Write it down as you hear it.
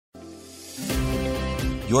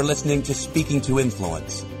You're listening to Speaking to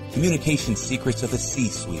Influence, Communication Secrets of the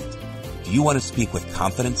C-Suite. Do you want to speak with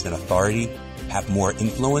confidence and authority, have more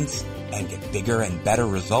influence, and get bigger and better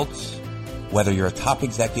results? Whether you're a top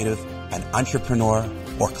executive, an entrepreneur,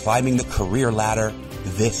 or climbing the career ladder,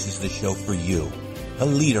 this is the show for you. A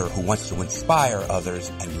leader who wants to inspire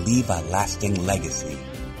others and leave a lasting legacy.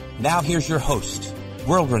 Now here's your host,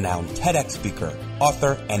 world-renowned TEDx speaker,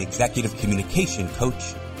 author, and executive communication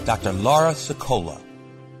coach, Dr. Laura Sicola.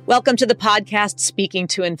 Welcome to the podcast, Speaking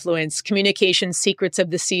to Influence, Communication Secrets of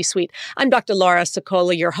the C-Suite. I'm Dr. Laura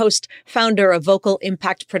Sicola, your host, founder of Vocal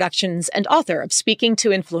Impact Productions, and author of Speaking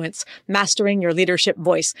to Influence, Mastering Your Leadership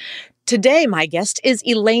Voice. Today, my guest is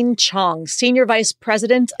Elaine Chong, Senior Vice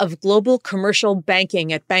President of Global Commercial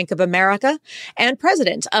Banking at Bank of America and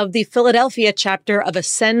President of the Philadelphia chapter of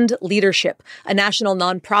Ascend Leadership, a national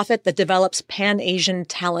nonprofit that develops Pan-Asian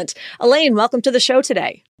talent. Elaine, welcome to the show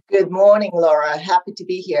today. Good morning, Laura. Happy to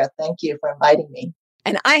be here. Thank you for inviting me.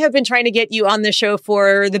 And I have been trying to get you on the show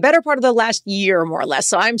for the better part of the last year, more or less.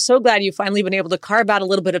 So I'm so glad you've finally been able to carve out a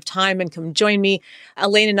little bit of time and come join me.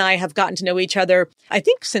 Elaine and I have gotten to know each other, I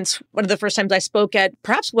think, since one of the first times I spoke at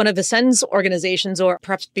perhaps one of Ascend's organizations or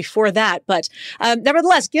perhaps before that. But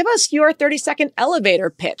nevertheless, give us your 30-second elevator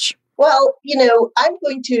pitch. Well, I'm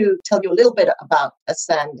going to tell you a little bit about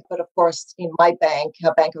Ascend, but of course, in my bank,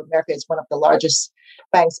 Bank of America is one of the largest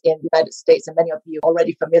banks in the United States, and many of you are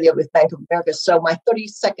already familiar with Bank of America. So my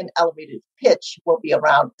 30-second elevator pitch will be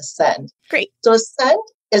around Ascend. Great. So Ascend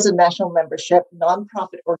is a national membership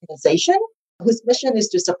nonprofit organization whose mission is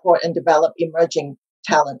to support and develop emerging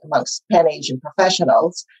talent amongst Pan-Asian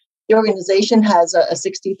professionals. The organization has a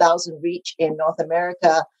 60,000 reach in North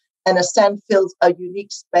America, and Ascend fills a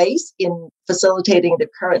unique space in facilitating the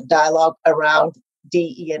current dialogue around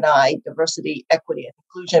DE&I, diversity, equity, and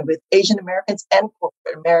inclusion with Asian Americans and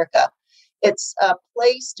corporate America. It's a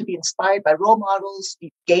place to be inspired by role models,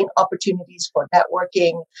 you gain opportunities for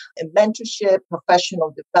networking and mentorship,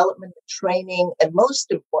 professional development, training, and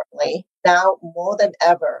most importantly, now more than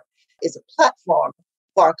ever, is a platform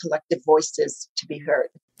for our collective voices to be heard.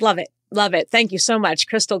 Love it. Love it. Thank you so much.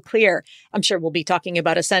 Crystal clear. I'm sure we'll be talking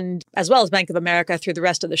about Ascend as well as Bank of America through the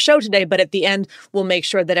rest of the show today. But at the end, we'll make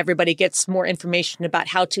sure that everybody gets more information about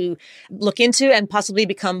how to look into and possibly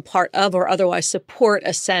become part of or otherwise support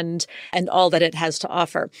Ascend and all that it has to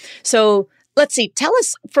offer. So let's see. Tell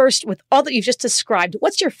us first, with all that you've just described,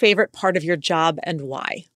 what's your favorite part of your job and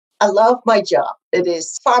why? I love my job. It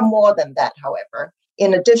is far more than that, however.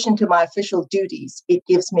 In addition to my official duties, it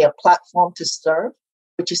gives me a platform to serve,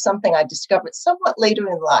 which is something I discovered somewhat later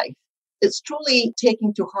in life. It's truly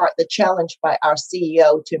taking to heart the challenge by our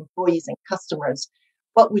CEO to employees and customers.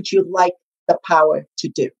 What would you like the power to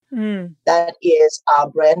do? That is our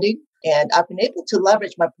branding. And I've been able to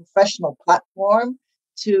leverage my professional platform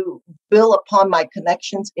to build upon my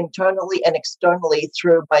connections internally and externally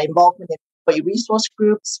through my involvement in employee resource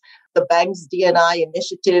groups, the bank's D&I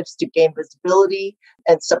initiatives to gain visibility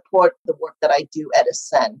and support the work that I do at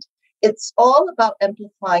Ascend. It's all about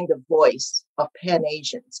amplifying the voice of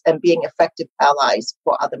Pan-Asians and being effective allies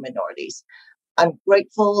for other minorities. I'm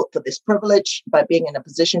grateful for this privilege by being in a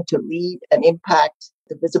position to lead and impact.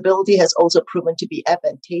 The visibility has also proven to be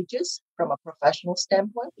advantageous from a professional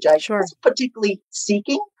standpoint, which I wasn't particularly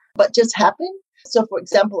seeking, but just happened. So, for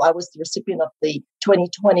example, I was the recipient of the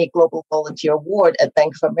 2020 Global Volunteer Award at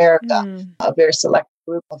Bank of America, a very select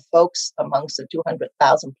group of folks amongst the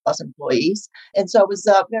 200,000 plus employees. And so I was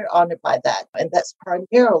very honored by that. And that's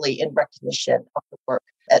primarily in recognition of the work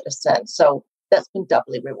at Ascend. So that's been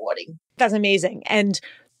doubly rewarding. That's amazing. And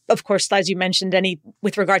of course, as you mentioned,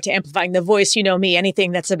 with regard to amplifying the voice, you know me,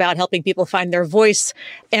 anything that's about helping people find their voice,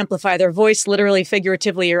 amplify their voice, literally,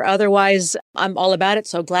 figuratively, or otherwise, I'm all about it.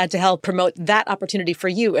 So glad to help promote that opportunity for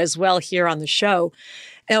you as well here on the show.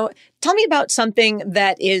 Now, tell me about something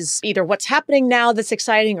that is either what's happening now that's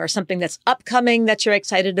exciting or something that's upcoming that you're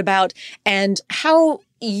excited about, and how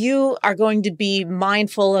you are going to be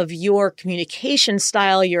mindful of your communication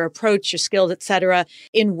style, your approach, your skills, et cetera,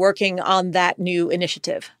 in working on that new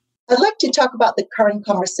initiative. I'd like to talk about the current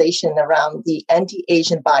conversation around the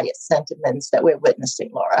anti-Asian bias sentiments that we're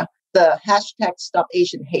witnessing, Laura. The hashtag Stop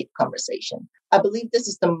Asian Hate conversation. I believe this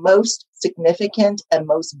is the most significant and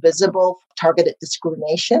most visible targeted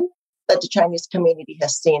discrimination that the Chinese community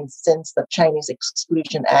has seen since the Chinese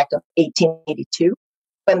Exclusion Act of 1882,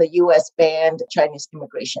 when the U.S. banned Chinese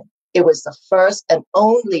immigration. It was the first and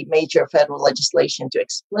only major federal legislation to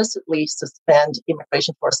explicitly suspend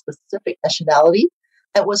immigration for a specific nationality,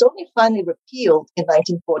 and was only finally repealed in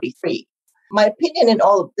 1943. My opinion in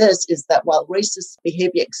all of this is that while racist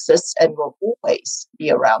behavior exists and will always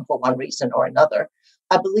be around for one reason or another,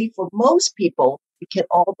 I believe for most people, we can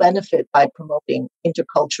all benefit by promoting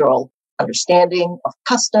intercultural understanding of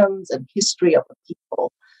customs and history of the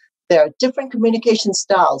people. There are different communication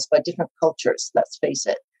styles by different cultures, let's face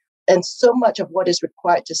it. And so much of what is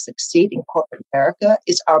required to succeed in corporate America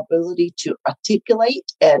is our ability to articulate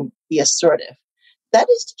and be assertive. That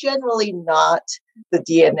is generally not the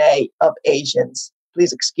DNA of Asians.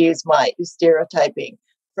 Please excuse my stereotyping.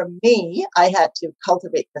 For me, I had to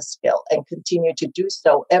cultivate the skill and continue to do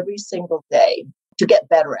so every single day to get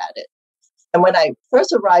better at it. And when I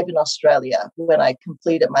first arrived in Australia, when I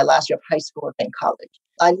completed my last year of high school and college,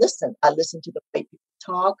 I listened. I listened to the way people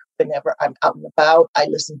talk whenever I'm out and about. I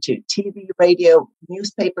listen to TV, radio,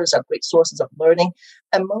 newspapers are great sources of learning.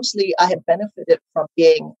 And mostly I have benefited from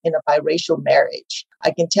being in a biracial marriage.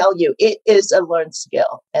 I can tell you it is a learned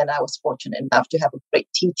skill. And I was fortunate enough to have a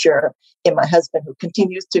great teacher in my husband who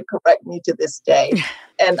continues to correct me to this day.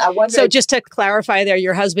 And I wonder. So just to clarify there,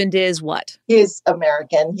 your husband is what? He is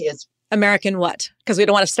American. He is American what? Because we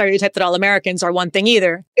don't want to stereotype that all Americans are one thing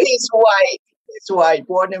either. He's white. He's white,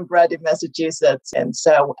 born and bred in Massachusetts. And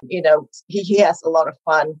so, he has a lot of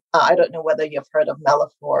fun. I don't know whether you've heard of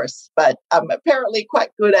Metaphors, but I'm apparently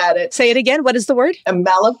quite good at it. Say it again. What is the word?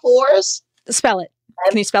 Metaphors. Spell it.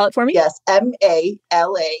 Can you spell it for me? Yes. MALAPHORS.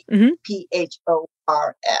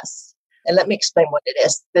 And let me explain what it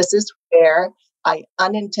is. This is where I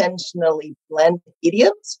unintentionally blend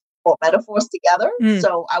idioms or metaphors together.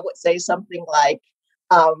 So I would say something like,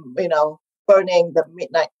 burning the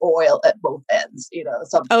midnight oil at both ends,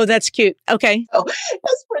 something. Oh, that's cute. Okay. Oh,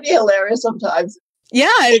 that's pretty hilarious sometimes.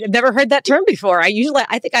 Yeah, I've never heard that term before. I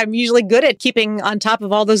think I'm usually good at keeping on top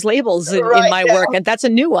of all those labels in my work. And that's a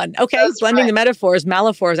new one. Okay. That's blending the metaphors,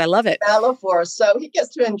 Metaphors. I love it. Metaphors. So he gets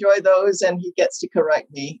to enjoy those and he gets to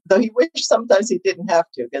correct me. Though he wished sometimes he didn't have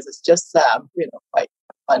to because it's just, quite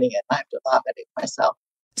funny and I have to laugh at it myself.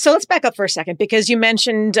 So let's back up for a second, because you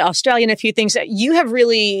mentioned Australia and a few things. You have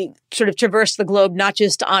really sort of traversed the globe, not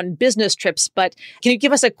just on business trips, but can you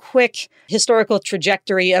give us a quick historical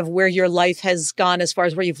trajectory of where your life has gone as far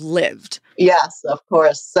as where you've lived? Yes, of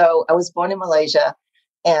course. So I was born in Malaysia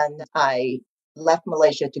and I left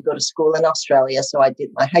Malaysia to go to school in Australia. So I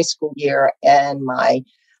did my high school year and my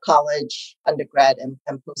college, undergrad and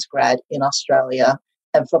postgrad in Australia.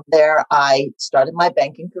 And from there, I started my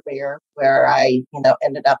banking career where I,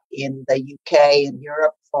 ended up in the UK and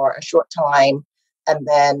Europe for a short time, and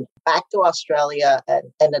then back to Australia and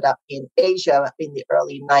ended up in Asia in the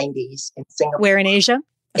early 90s in Singapore. Where in Asia?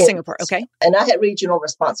 Singapore. Okay. And I had regional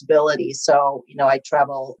responsibilities. So, I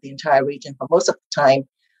traveled the entire region for most of the time,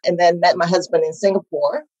 and then met my husband in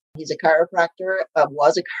Singapore. He's a chiropractor,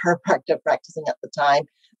 was a chiropractor practicing at the time.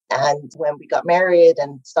 And when we got married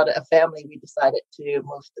and started a family, we decided to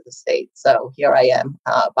move to the States. So here I am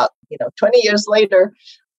about, 20 years later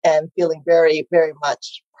and feeling very, very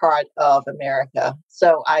much part of America.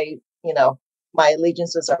 So my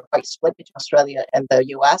allegiances are quite split between Australia and the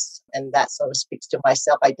US. And that sort of speaks to my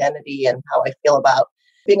self-identity and how I feel about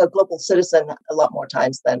being a global citizen a lot more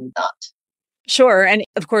times than not. Sure. And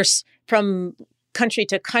of course, from country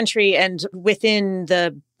to country and within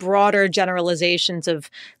the broader generalizations of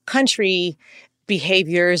country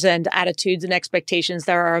behaviors and attitudes and expectations,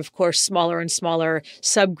 there are, of course, smaller and smaller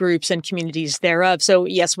subgroups and communities thereof. So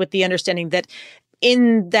yes, with the understanding that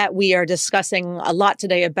in that we are discussing a lot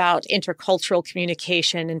today about intercultural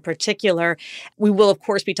communication in particular, we will, of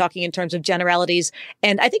course, be talking in terms of generalities.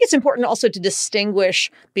 And I think it's important also to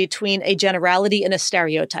distinguish between a generality and a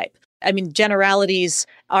stereotype. I mean, generalities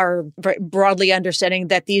are broadly understanding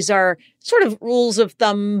that these are sort of rules of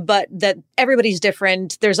thumb, but that everybody's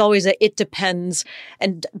different. There's always it depends.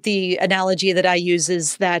 And the analogy that I use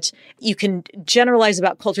is that you can generalize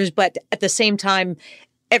about cultures, but at the same time,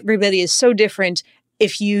 everybody is so different.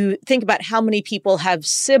 If you think about how many people have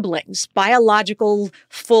siblings, biological,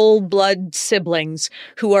 full-blood siblings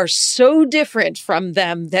who are so different from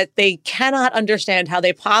them that they cannot understand how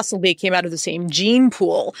they possibly came out of the same gene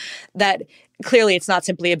pool, that clearly it's not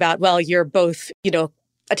simply about, well, you're both,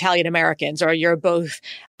 Italian Americans, or you're both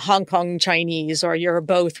Hong Kong Chinese, or you're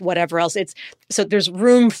both whatever else. So there's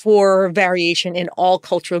room for variation in all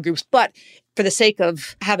cultural groups. But for the sake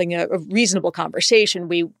of having a reasonable conversation,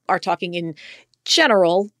 we are talking in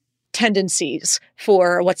general tendencies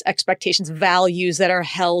for what's expectations, values that are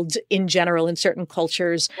held in general in certain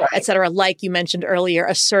cultures, et cetera. Like you mentioned earlier,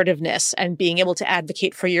 assertiveness and being able to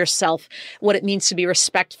advocate for yourself, what it means to be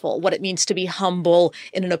respectful, what it means to be humble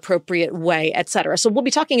in an appropriate way, et cetera. So we'll be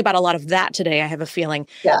talking about a lot of that today, I have a feeling.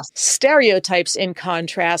 Yes. Stereotypes, in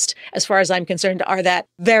contrast, as far as I'm concerned, are that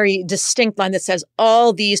very distinct line that says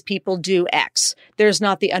all these people do X. there's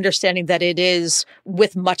not the understanding that it is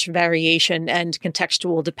with much variation and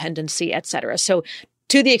contextual dependency, et cetera. So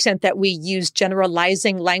to the extent that we use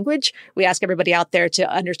generalizing language, we ask everybody out there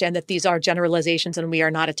to understand that these are generalizations and we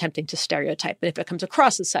are not attempting to stereotype. But if it comes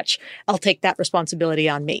across as such, I'll take that responsibility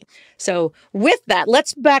on me. So with that,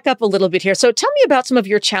 let's back up a little bit here. So tell me about some of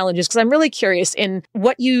your challenges, because I'm really curious in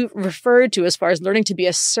what you referred to as far as learning to be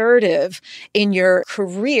assertive in your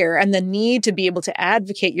career and the need to be able to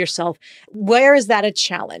advocate yourself. Where is that a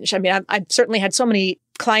challenge? I mean, I've certainly had so many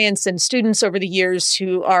clients and students over the years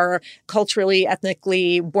who are culturally,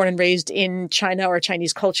 ethnically born and raised in China or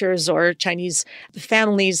Chinese cultures or Chinese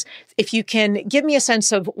families. If you can give me a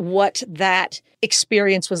sense of what that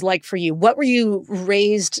experience was like for you, what were you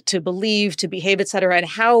raised to believe, to behave, et cetera, and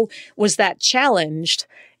how was that challenged?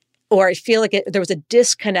 Or I feel like there was a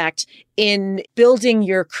disconnect in building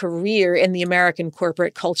your career in the American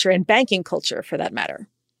corporate culture and banking culture, for that matter.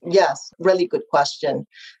 Yes, really good question.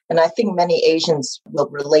 And I think many Asians will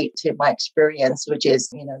relate to my experience, which is,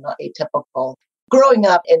 not atypical. Growing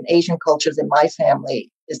up in Asian cultures in my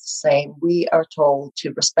family is the same. We are told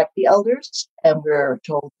to respect the elders and we're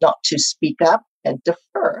told not to speak up and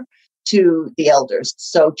defer to the elders.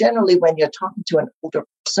 So generally, when you're talking to an older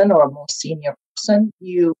person or a more senior person,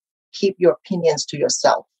 you keep your opinions to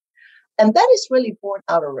yourself. And that is really born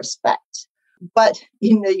out of respect. But,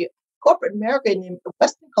 corporate America and the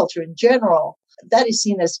Western culture in general, that is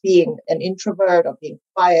seen as being an introvert or being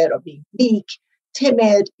quiet or being weak,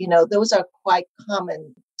 timid. Those are quite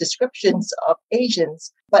common descriptions of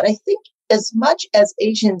Asians. But I think as much as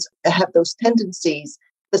Asians have those tendencies,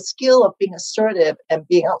 the skill of being assertive and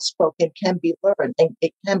being outspoken can be learned and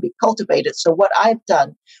it can be cultivated. So what I've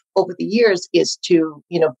done over the years is to,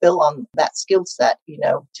 build on that skill set,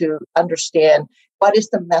 to understand what is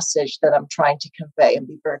the message that I'm trying to convey and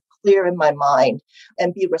be very clear in my mind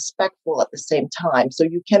and be respectful at the same time. So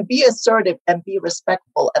you can be assertive and be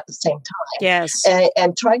respectful at the same time. Yes.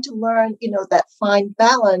 And trying to learn, that fine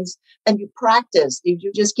balance, and you practice.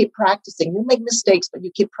 You just keep practicing. You make mistakes, but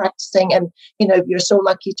you keep practicing. And, if you're so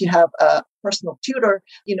lucky to have a personal tutor,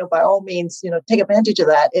 by all means, take advantage of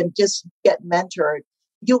that and just get mentored.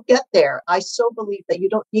 You'll get there. I so believe that you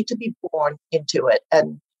don't need to be born into it.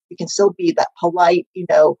 And you can still be that polite,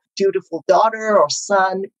 dutiful daughter or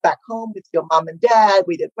son back home with your mom and dad,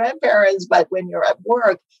 with your grandparents. But when you're at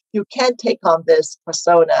work, you can take on this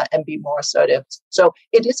persona and be more assertive. So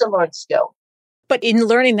it is a learned skill. But in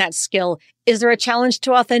learning that skill, is there a challenge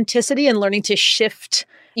to authenticity and learning to shift?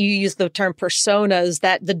 You use the term personas,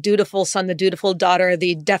 that the dutiful son, the dutiful daughter,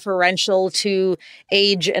 the deferential to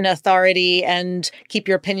age and authority and keep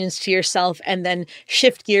your opinions to yourself and then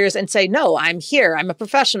shift gears and say, no, I'm here. I'm a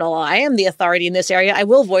professional. I am the authority in this area. I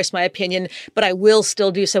will voice my opinion, but I will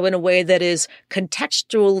still do so in a way that is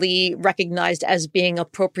contextually recognized as being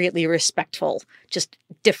appropriately respectful, just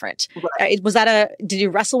different. Right. Did you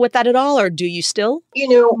wrestle with that at all or do you still?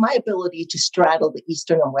 My ability to straddle the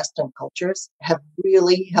Eastern and Western cultures have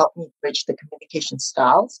really helped me bridge the communication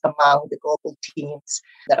styles among the global teams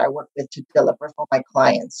that I work with to deliver for my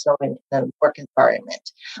clients. So in the work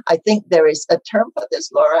environment, I think there is a term for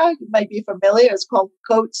this, Laura, you might be familiar. It's called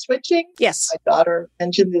code switching. Yes. My daughter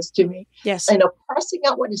mentioned this to me. Yes. Parsing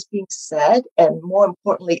out what is being said and more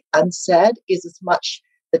importantly, unsaid is as much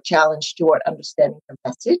the challenge toward understanding the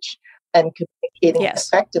message and communicating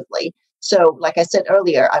effectively. So like I said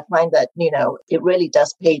earlier, I find that, it really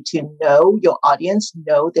does pay to know your audience,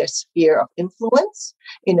 know their sphere of influence.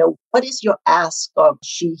 What is your ask of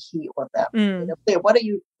she, he, or them? What are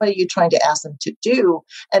you trying to ask them to do?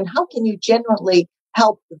 And how can you generally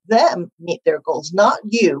help them meet their goals? Not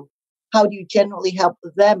you. How do you generally help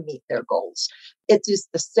them meet their goals? It is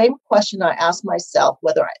the same question I ask myself,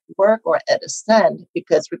 whether at work or at Ascend,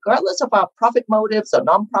 because regardless of our profit motives or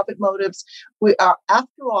non-profit motives, we are,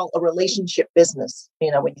 after all, a relationship business,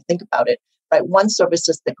 when you think about it, right? One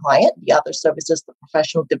services the client, the other services the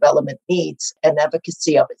professional development needs and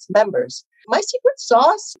advocacy of its members. My secret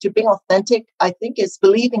sauce to being authentic, I think, is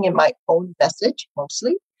believing in my own message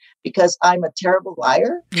mostly, because I'm a terrible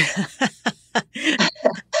liar.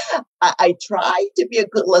 I try to be a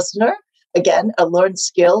good listener. Again, a learned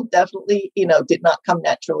skill, definitely, did not come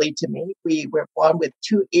naturally to me. We were born with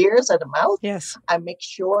 2 ears and a mouth. Yes. I make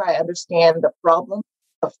sure I understand the problem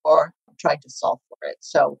before I'm trying to solve for it.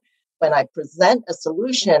 So when I present a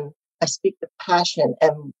solution, I speak with passion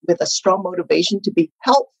and with a strong motivation to be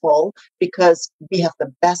helpful because we have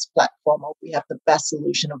the best platform or we have the best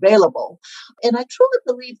solution available. And I truly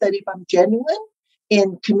believe that if I'm genuine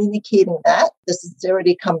in communicating that, the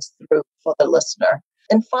sincerity comes through for the listener.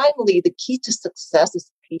 And finally, the key to success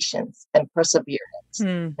is patience and perseverance.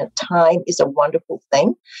 Mm, And time is a wonderful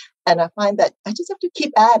thing. And I find that I just have to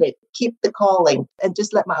keep at it, keep the calling, and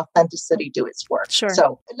just let my authenticity do its work. sure.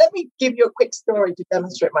 So let me give you a quick story to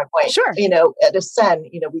demonstrate my point. Sure. At Ascend,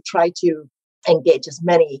 we try to engage as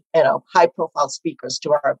many, high profile speakers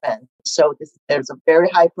to our event. So there's a very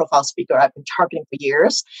high profile speaker I've been targeting for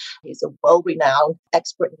years. He's a well-renowned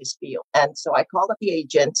expert in his field. And so I called up the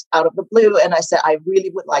agent out of the blue and I said, I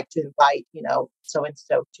really would like to invite,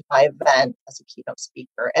 so-and-so to my event as a keynote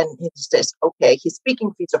speaker. And he says, okay, his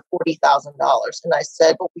speaking fees are $40,000. And I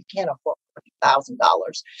said, well, we can't afford $40,000.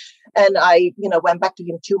 And I, went back to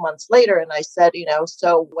him 2 months later and I said,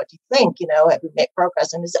 so what do you think? Have we made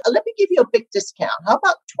progress? And he said, let me give you a big discount. How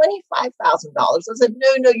about $25,000? I said,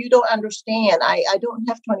 no, you don't understand. I don't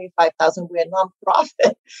have $25,000. We're a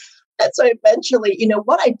nonprofit. And so eventually,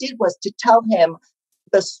 what I did was to tell him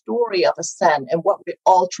the story of Ascend and what we're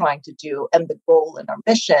all trying to do and the goal and our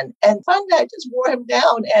mission. And finally, I just wore him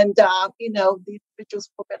down. And, the individuals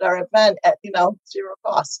spoke at our event at, zero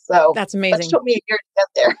cost. So that's amazing. It took me a year to get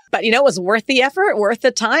there. But, it was worth the effort, worth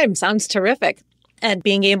the time. Sounds terrific. And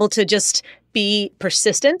being able to just be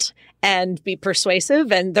persistent and be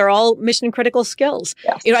persuasive, and they're all mission critical skills.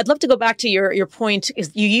 Yes. I'd love to go back to your point.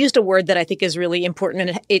 You used a word that I think is really important,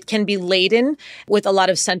 and it can be laden with a lot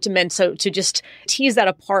of sentiment. So to just tease that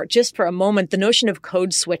apart just for a moment, the notion of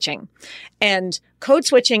code switching. And code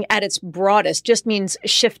switching at its broadest just means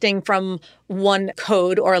shifting from one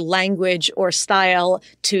code or language or style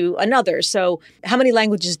to another. So how many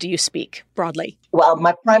languages do you speak broadly? Well,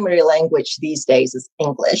 my primary language these days is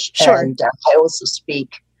English. Sure. And I also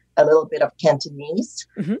speak a little bit of Cantonese,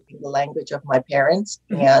 Mm-hmm. the language of my parents,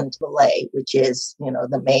 and Malay, which is,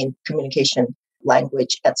 the main communication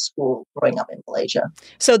language at school growing up in Malaysia.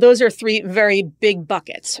 So those are three very big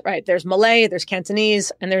buckets, right? There's Malay, there's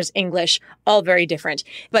Cantonese, and there's English, all very different.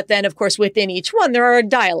 But then, of course, within each one, there are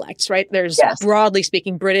dialects, right? There's broadly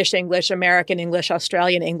speaking British English, American English,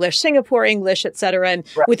 Australian English, Singapore English, et cetera. And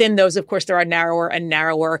within those, of course, there are narrower and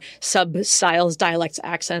narrower sub-styles, dialects,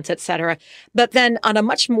 accents, et cetera. But then on a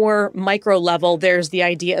much more micro level, there's the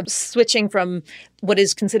idea of switching from what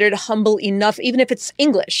is considered humble enough, even if it's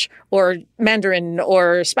English or Mandarin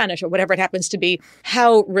or Spanish or whatever it happens to be,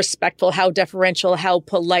 how respectful, how deferential, how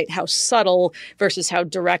polite, how subtle versus how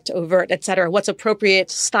direct, overt, et cetera. What's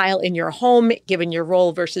appropriate style in your home, given your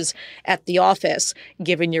role versus at the office,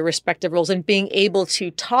 given your respective roles, and being able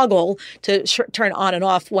to toggle to turn on and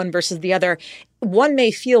off one versus the other. One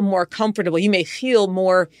may feel more comfortable. You may feel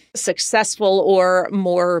more successful or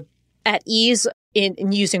more at ease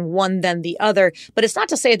in using one than the other. But it's not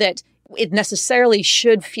to say that it necessarily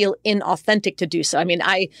should feel inauthentic to do so. I mean,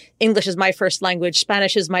 English is my first language.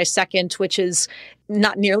 Spanish is my second, which is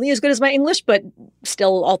not nearly as good as my English, but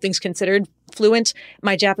still, all things considered, fluent.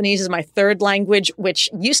 My Japanese is my third language, which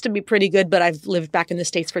used to be pretty good, but I've lived back in the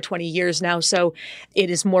States for 20 years now. So it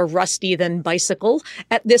is more rusty than bicycle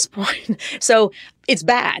at this point. So it's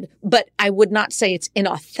bad, but I would not say it's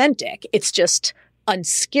inauthentic. It's just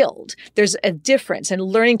unskilled. There's a difference, and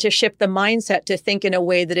learning to shift the mindset to think in a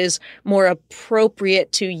way that is more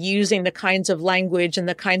appropriate to using the kinds of language and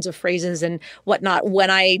the kinds of phrases and whatnot.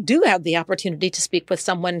 When I do have the opportunity to speak with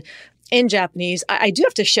someone in Japanese, I do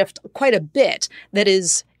have to shift quite a bit that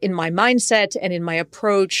is in my mindset and in my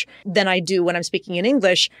approach than I do when I'm speaking in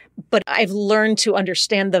English. But I've learned to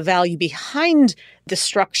understand the value behind the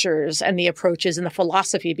structures and the approaches and the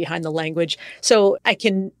philosophy behind the language. So I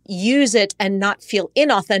can use it and not feel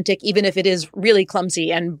inauthentic, even if it is really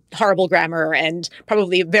clumsy and horrible grammar and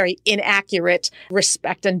probably very inaccurate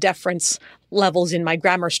respect and deference levels in my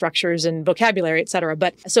grammar structures and vocabulary, et cetera.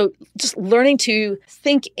 But so just learning to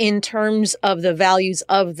think in terms of the values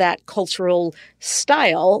of that cultural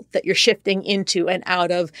style that you're shifting into and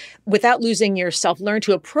out of without losing yourself, learn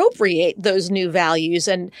to appropriate those new values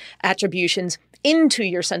and attributions into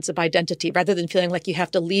your sense of identity rather than feeling like you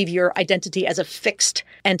have to leave your identity as a fixed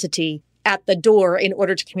entity at the door in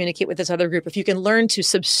order to communicate with this other group. If you can learn to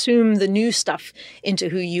subsume the new stuff into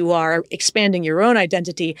who you are, expanding your own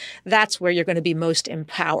identity, that's where you're going to be most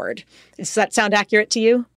empowered. Does that sound accurate to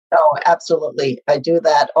you? Oh, absolutely. I do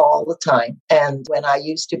that all the time. And when I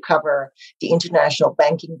used to cover the international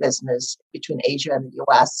banking business between Asia and the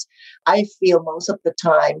US, I feel most of the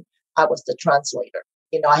time I was the translator.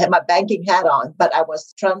 I had my banking hat on, but I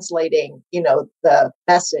was translating, the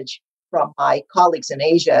message from my colleagues in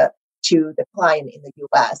Asia to the client in the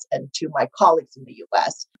US and to my colleagues in the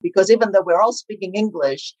US. Because even though we're all speaking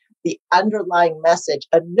English, the underlying message,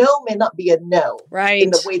 a no may not be a no right. in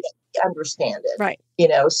the way that we understand it. Right.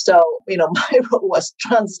 So, my role was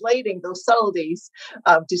translating those subtleties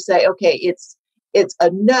to say, okay, it's it's a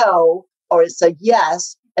no or it's a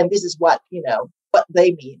yes. And this is what, what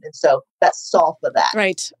they mean. And so that's solved for that.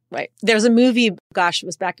 Right. There's a movie, gosh, it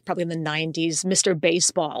was back probably in the 90s, Mr.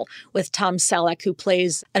 Baseball, with Tom Selleck, who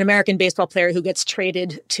plays an American baseball player who gets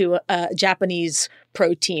traded to a Japanese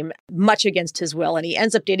pro team, much against his will. And he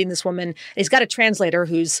ends up dating this woman. And he's got a translator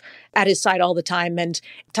who's at his side all the time. And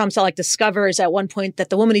Tom Selleck discovers at one point that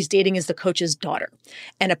the woman he's dating is the coach's daughter.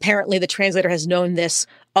 And apparently the translator has known this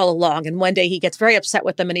all along. And one day he gets very upset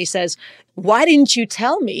with them and he says, "Why didn't you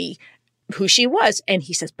tell me who she was?" And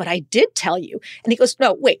he says, "But I did tell you." And he goes,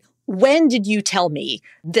 "No, wait, when did you tell me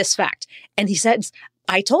this fact?" And he says,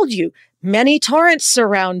 "I told you, many torrents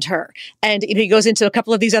surround her." And he goes into a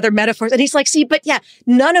couple of these other metaphors and he's like, "See, but yeah,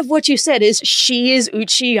 none of what you said is she is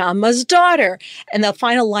Uchiyama's daughter." And the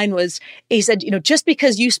final line was, he said, "Just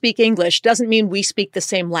because you speak English doesn't mean we speak the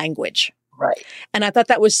same language." Right. And I thought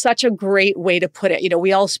that was such a great way to put it.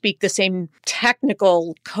 We all speak the same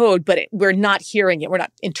technical code, but we're not hearing it. We're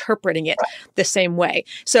not interpreting it the same way.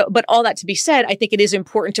 So, but all that to be said, I think it is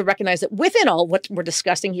important to recognize that within all what we're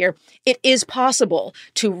discussing here, it is possible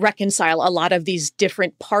to reconcile a lot of these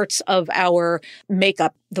different parts of our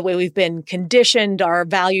makeup, the way we've been conditioned, our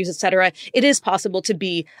values, et cetera. It is possible to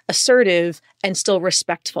be assertive and still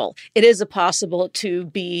respectful. It is possible to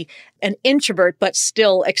be an introvert, but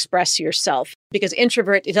still express yourself. Because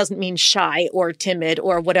introvert, it doesn't mean shy or timid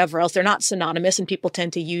or whatever else. They're not synonymous, and people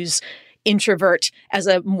tend to use introvert as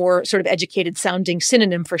a more sort of educated sounding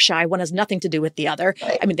synonym for shy. One has nothing to do with the other.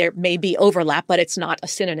 Right. I mean, there may be overlap, but it's not a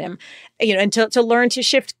synonym. And to learn to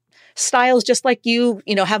shift styles just like you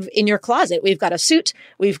have in your closet. We've got a suit,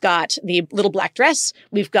 we've got the little black dress,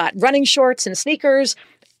 we've got running shorts and sneakers.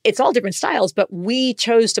 It's all different styles, but we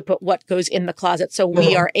chose to put what goes in the closet. So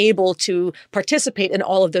we are able to participate in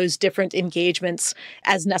all of those different engagements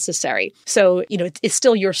as necessary. So, it's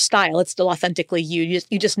still your style. It's still authentically you.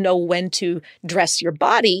 You just know when to dress your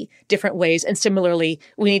body different ways. And similarly,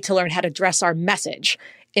 we need to learn how to dress our message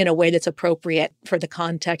in a way that's appropriate for the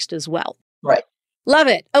context as well. Right. Love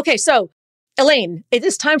it. Okay, so Elaine, it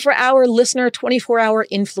is time for our listener 24-hour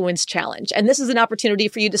influence challenge. And this is an opportunity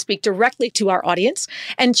for you to speak directly to our audience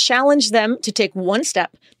and challenge them to take one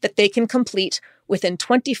step that they can complete within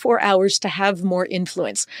 24 hours to have more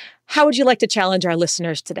influence. How would you like to challenge our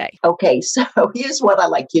listeners today? Okay, so here's what I'd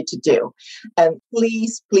like you to do. And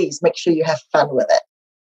please make sure you have fun with it.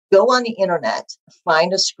 Go on the internet,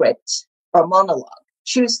 find a script or monologue.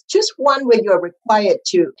 Choose just one where you're required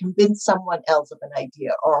to convince someone else of an idea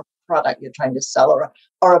or a product you're trying to sell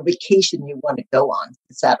or a vacation you want to go on,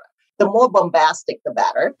 etc. The more bombastic, the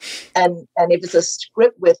better. And if it's a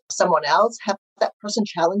script with someone else, have that person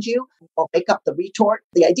challenge you or make up the retort.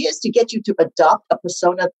 The idea is to get you to adopt a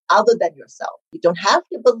persona other than yourself. You don't have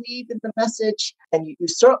to believe in the message, and you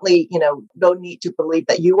certainly, don't need to believe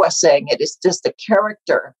that you are saying it. It's just a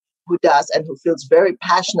character who does and who feels very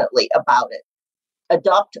passionately about it.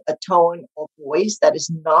 Adopt a tone or voice that is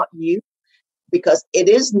not you, because it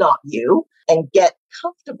is not you, and get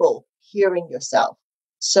comfortable hearing yourself.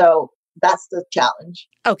 So that's the challenge.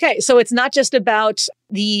 Okay, so it's not just about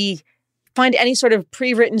find any sort of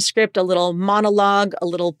pre-written script, a little monologue, a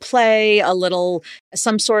little play,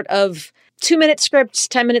 some sort of 2-minute script,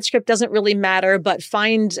 10-minute script, doesn't really matter, but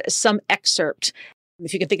find some excerpt.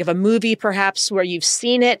 If you can think of a movie, perhaps, where you've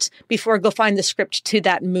seen it before, go find the script to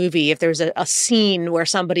that movie. If there's a scene where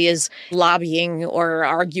somebody is lobbying or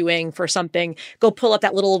arguing for something, go pull up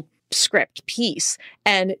that little script piece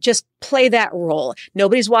and just play that role.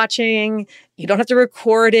 Nobody's watching. You don't have to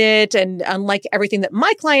record it. And unlike everything that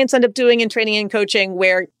my clients end up doing in training and coaching,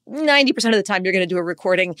 where 90% of the time you're going to do a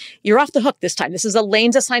recording, you're off the hook this time. This is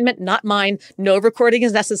Elaine's assignment, not mine. No recording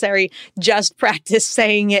is necessary. Just practice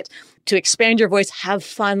saying it. To expand your voice, have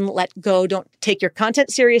fun, let go. Don't take your content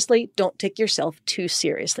seriously. Don't take yourself too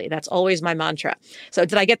seriously. That's always my mantra. So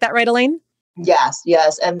did I get that right, Elaine? Yes.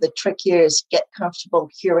 And the trick here is get comfortable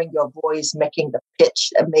hearing your voice, making the pitch.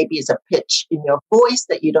 And maybe it's a pitch in your voice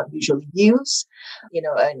that you don't usually use,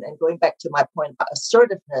 and going back to my point about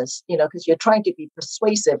assertiveness, because you're trying to be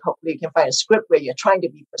persuasive. Hopefully you can find a script where you're trying to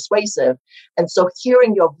be persuasive. And so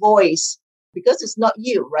hearing your voice, because it's not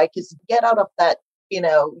you, right? Because get out of that,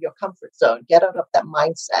 your comfort zone, get out of that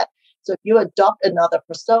mindset. So if you adopt another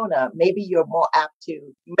persona, maybe you're more apt to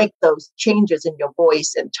make those changes in your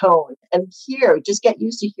voice and tone. And just get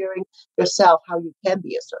used to hearing yourself, how you can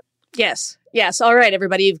be assertive. Yes. Yes. All right,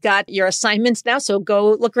 everybody, you've got your assignments now. So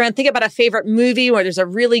go look around, think about a favorite movie where there's a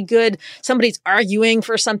really good, somebody's arguing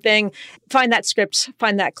for something. Find that script,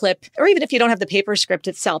 find that clip, or even if you don't have the paper script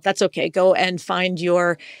itself, that's okay. Go and find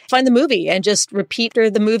the movie and just repeat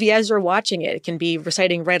the movie as you're watching it. It can be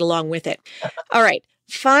reciting right along with it. All right.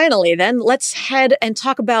 Finally, then, let's head and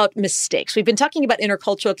talk about mistakes. We've been talking about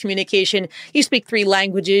intercultural communication. You speak 3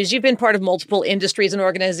 languages. You've been part of multiple industries and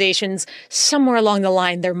organizations. Somewhere along the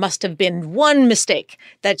line, there must have been one mistake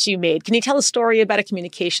that you made. Can you tell a story about a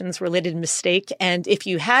communications-related mistake? And if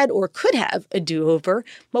you had or could have a do-over,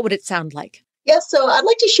 what would it sound like? Yes, so I'd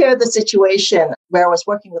like to share the situation where I was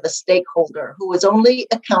working with a stakeholder who was only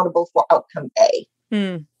accountable for outcome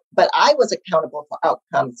A, but I was accountable for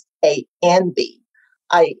outcomes A and B.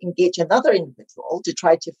 I engage another individual to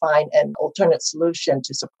try to find an alternate solution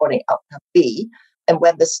to supporting outcome B. And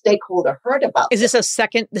when the stakeholder heard about this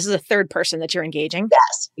is a third person that you're engaging?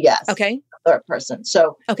 Yes. Okay. Third person.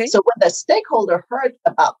 So when the stakeholder heard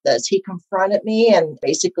about this, he confronted me and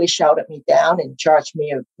basically shouted me down and charged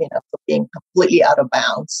me of, for being completely out of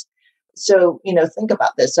bounds. So, think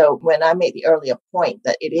about this. So when I made the earlier point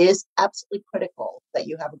that it is absolutely critical that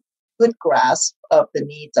you have a good grasp of the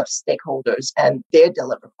needs of stakeholders and their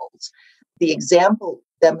deliverables. The example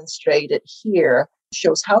demonstrated here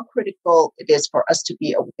shows how critical it is for us to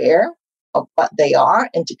be aware of what they are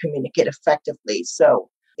and to communicate effectively. So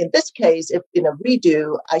in this case, if in a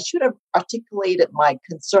redo, I should have articulated my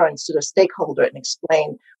concerns to the stakeholder and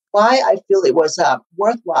explained why I feel it was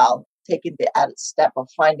worthwhile taking the added step of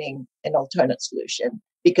finding an alternate solution,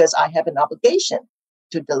 because I have an obligation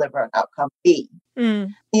to deliver an outcome B.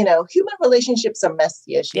 Human relationships are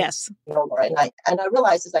messy, as you know, Laura. And I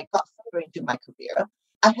realized as I got further into my career,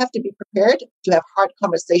 I have to be prepared to have hard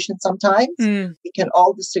conversations sometimes. We can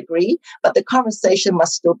all disagree, but the conversation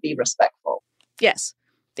must still be respectful. Yes.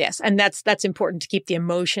 And that's important to keep the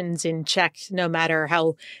emotions in check, no matter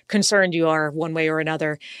how concerned you are one way or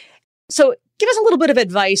another. So give us a little bit of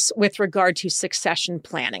advice with regard to succession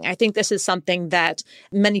planning. I think this is something that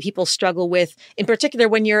many people struggle with, in particular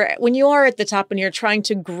when you are at the top and you're trying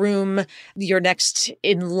to groom your next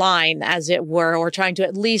in line, as it were, or trying to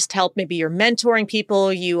at least help. Maybe you're mentoring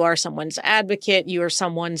people, you are someone's advocate, you are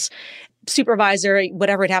someone's supervisor,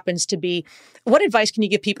 whatever it happens to be. What advice can you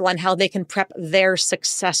give people on how they can prep their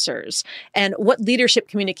successors? And what leadership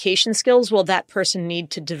communication skills will that person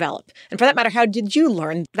need to develop? And for that matter, how did you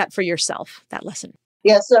learn that for yourself, that lesson?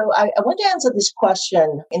 Yeah, so I want to answer this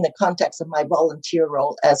question in the context of my volunteer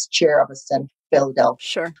role as chair of Ascend Philadelphia.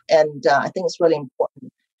 Sure. And I think it's really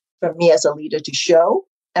important for me as a leader to show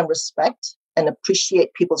and respect and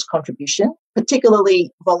appreciate people's contribution,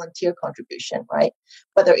 particularly volunteer contribution, right?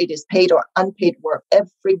 Whether it is paid or unpaid work,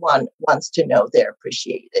 everyone wants to know they're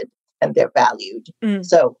appreciated and they're valued.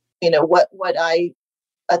 So, what I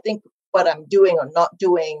think what I'm doing or not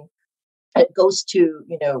doing, it goes to,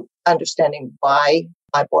 understanding why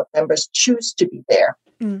my board members choose to be there,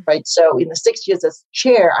 right? So in the 6 years as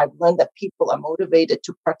chair, I've learned that people are motivated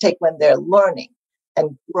to partake when they're learning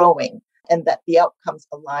and growing, and that the outcomes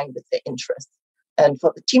align with their interests. And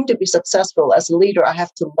for the team to be successful as a leader, I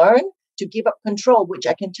have to learn to give up control, which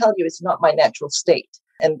I can tell you is not my natural state.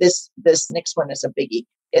 And this next one is a biggie.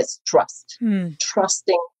 It's trust,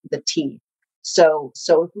 trusting the team. So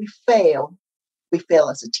if we fail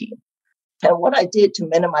as a team. And what I did to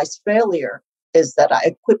minimize failure is that I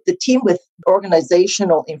equipped the team with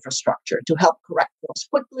organizational infrastructure to help correct course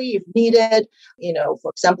quickly if needed. For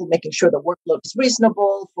example, making sure the workload is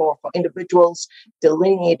reasonable for individuals,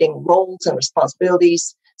 delineating roles and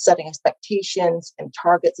responsibilities, setting expectations and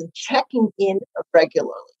targets, and checking in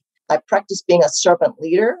regularly. I practice being a servant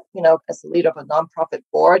leader, as the leader of a nonprofit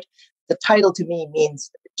board. The title to me means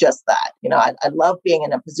just that. I love being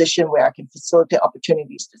in a position where I can facilitate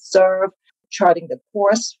opportunities to serve, charting the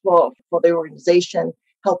course for the organization,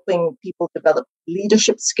 helping people develop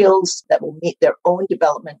leadership skills that will meet their own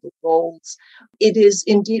developmental goals. It is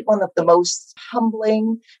indeed one of the most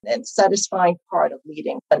humbling and satisfying part of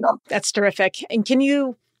leading a nonprofit. That's terrific. And can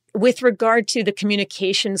you, with regard to the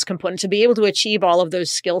communications component, to be able to achieve all of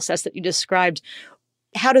those skill sets that you described,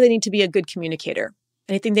 how do they need to be a good communicator?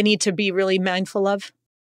 Anything they need to be really mindful of?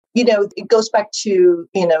 It goes back to,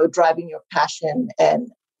 driving your passion and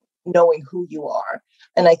knowing who you are.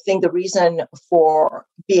 And I think the reason for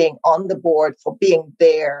being on the board, for being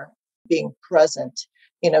there, being present,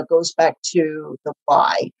 goes back to the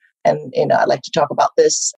why. And, I'd like to talk about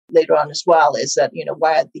this later on as well, is that,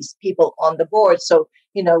 why are these people on the board? So,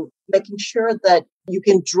 making sure that you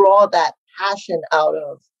can draw that passion out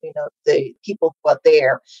of, the people who are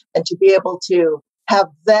there, and to be able to have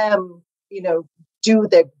them, do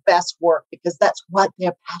their best work because that's what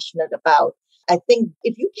they're passionate about. I think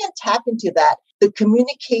if you can tap into that, the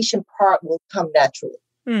communication part will come naturally.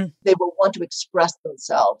 They will want to express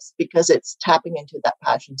themselves because it's tapping into that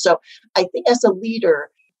passion. So I think as a leader,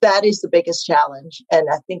 that is the biggest challenge. And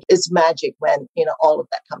I think it's magic when, all of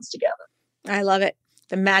that comes together. I love it.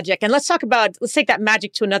 The magic. And let's take that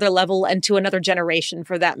magic to another level and to another generation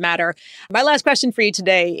for that matter. My last question for you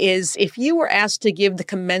today is if you were asked to give the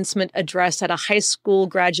commencement address at a high school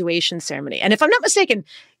graduation ceremony, and if I'm not mistaken,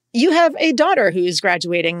 you have a daughter who's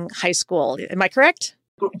graduating high school. Am I correct?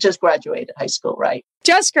 Just graduated high school, right?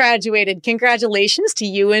 Just graduated. Congratulations to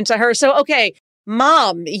you and to her. So, okay,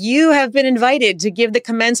 Mom, you have been invited to give the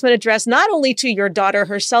commencement address not only to your daughter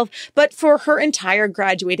herself, but for her entire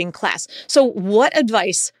graduating class. So what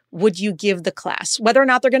advice would you give the class, whether or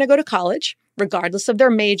not they're going to go to college, regardless of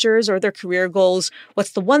their majors or their career goals?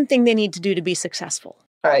 What's the one thing they need to do to be successful?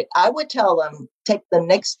 All right. I would tell them, take the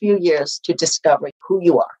next few years to discover who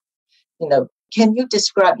you are. Can you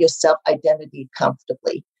describe your self-identity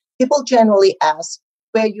comfortably? People generally ask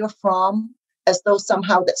where you're from, as though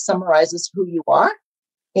somehow that summarizes who you are.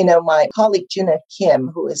 My colleague Gina Kim,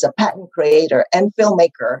 who is a patent creator and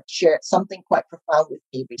filmmaker, shared something quite profound with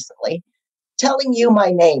me recently. Telling you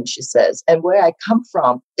my name, she says, and where I come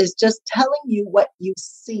from is just telling you what you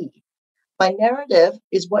see. My narrative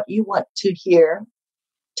is what you want to hear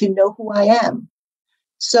to know who I am.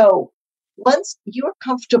 So once you're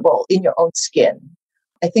comfortable in your own skin,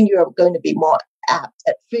 I think you're going to be more apt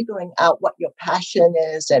at figuring out what your passion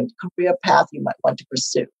is and career path you might want to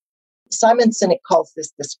pursue. Simon Sinek calls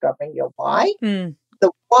this discovering your why.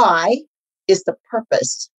 The why is the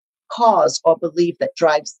purpose, cause, or belief that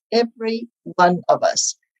drives every one of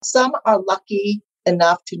us. Some are lucky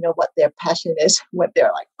enough to know what their passion is when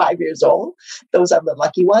they're like 5 years old. Those are the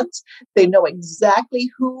lucky ones. They know exactly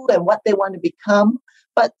who and what they want to become.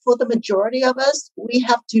 But for the majority of us, we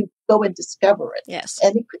have to go and discover it. Yes.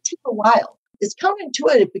 And it could take a while. It's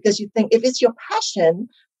counterintuitive because you think if it's your passion,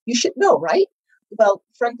 you should know, right? Well,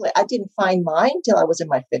 frankly, I didn't find mine till I was in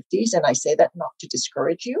my 50s. And I say that not to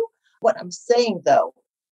discourage you. What I'm saying, though,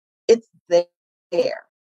 it's there.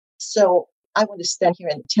 So I want to stand here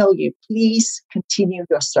and tell you, please continue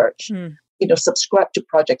your search. Subscribe to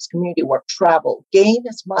projects, community work, travel, gain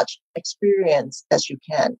as much experience as you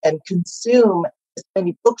can, and consume as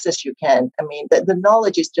many books as you can. I mean, the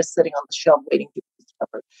knowledge is just sitting on the shelf waiting to be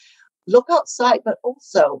discovered. Look outside, but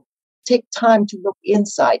also take time to look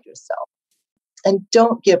inside yourself. And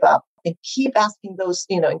don't give up and keep asking those,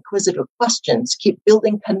 inquisitive questions. Keep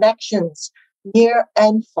building connections near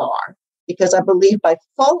and far, because I believe by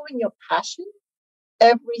following your passion,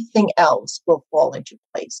 everything else will fall into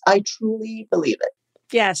place. I truly believe it.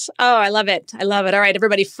 Yes. Oh, I love it. I love it. All right,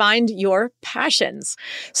 everybody, find your passions.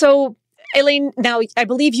 So, Elaine, now I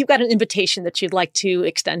believe you've got an invitation that you'd like to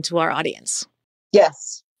extend to our audience.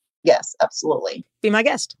 Yes, absolutely. Be my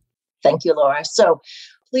guest. Thank you, Laura. So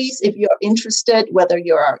please, if you're interested, whether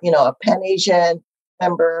you're, a Pan-Asian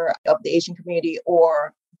member of the Asian community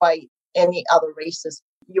or by any other races,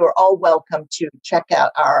 you're all welcome to check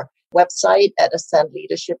out our website at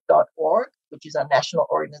ascendleadership.org, which is our national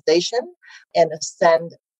organization, and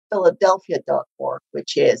ascendphiladelphia.org,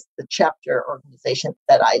 which is the chapter organization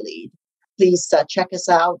that I lead. Please check us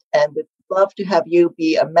out, and we'd love to have you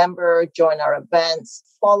be a member, join our events,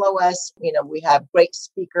 follow us. We have great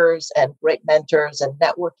speakers and great mentors and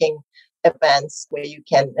networking events where you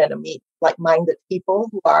can meet like-minded people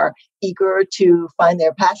who are eager to find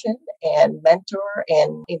their passion and mentor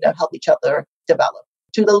and help each other develop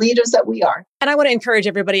to the leaders that we are. And I want to encourage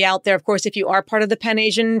everybody out there, of course, if you are part of the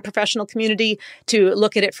Pan-Asian professional community, to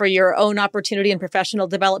look at it for your own opportunity and professional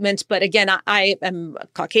development. But again, I am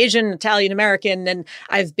Caucasian, Italian American, and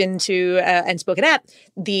I've been to and spoken at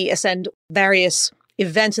the Ascend various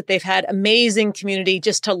events that they've had. Amazing community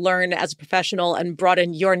just to learn as a professional and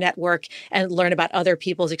broaden your network and learn about other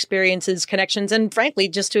people's experiences, connections, and frankly,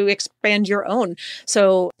 just to expand your own.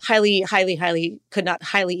 So highly, could not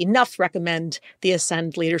highly enough recommend the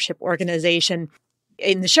Ascend Leadership Organization.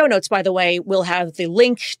 In the show notes, by the way, we'll have the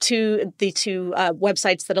link to the two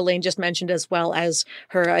websites that Elaine just mentioned, as well as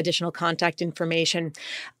her additional contact information.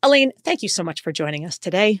 Elaine, thank you so much for joining us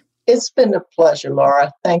today. It's been a pleasure,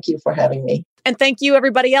 Laura. Thank you for having me. And thank you,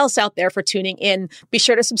 everybody else out there, for tuning in. Be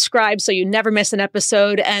sure to subscribe so you never miss an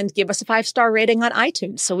episode, and give us a 5-star rating on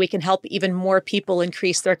iTunes so we can help even more people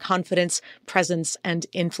increase their confidence, presence, and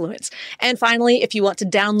influence. And finally, if you want to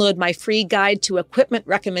download my free guide to equipment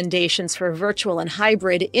recommendations for virtual and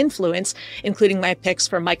hybrid influence, including my picks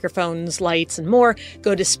for microphones, lights, and more,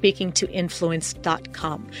 go to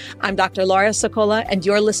speakingtoinfluence.com. I'm Dr. Laura Sicola, and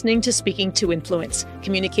you're listening to Speaking to Influence,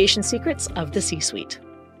 Communication Secrets of the C-Suite.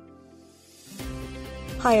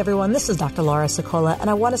 Hi, everyone. This is Dr. Laura Sicola, and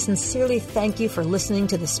I want to sincerely thank you for listening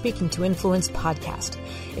to the Speaking to Influence podcast.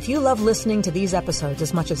 If you love listening to these episodes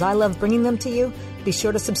as much as I love bringing them to you, be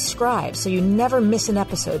sure to subscribe so you never miss an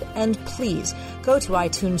episode. And please go to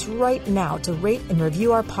iTunes right now to rate and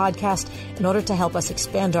review our podcast in order to help us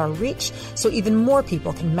expand our reach so even more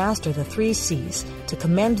people can master the 3 C's to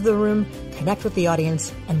command the room, connect with the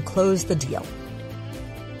audience, and close the deal.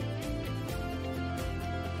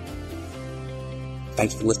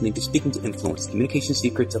 Thanks for listening to Speaking to Influence, Communication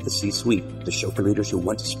Secrets of the C-Suite, the show for leaders who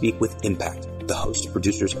want to speak with impact. The hosts,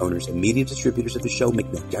 producers, owners, and media distributors of the show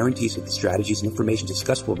make no guarantees that the strategies and information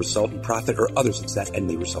discussed will result in profit or other success and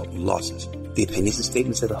may result in losses. The opinions and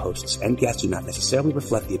statements of the hosts and guests do not necessarily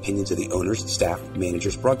reflect the opinions of the owners, staff,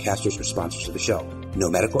 managers, broadcasters, or sponsors of the show. No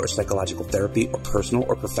medical or psychological therapy or personal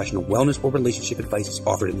or professional wellness or relationship advice is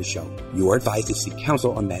offered in the show. You are advised to seek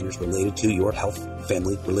counsel on matters related to your health,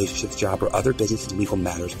 family, relationships, job, or other business and legal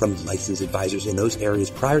matters from licensed advisors in those areas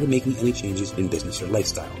prior to making any changes in business or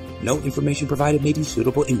lifestyle. No information provided may be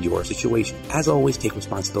suitable in your situation. As always, take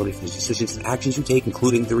responsibility for the decisions and actions you take,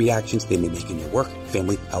 including the reactions they may make in your work,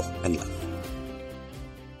 family, health, and life.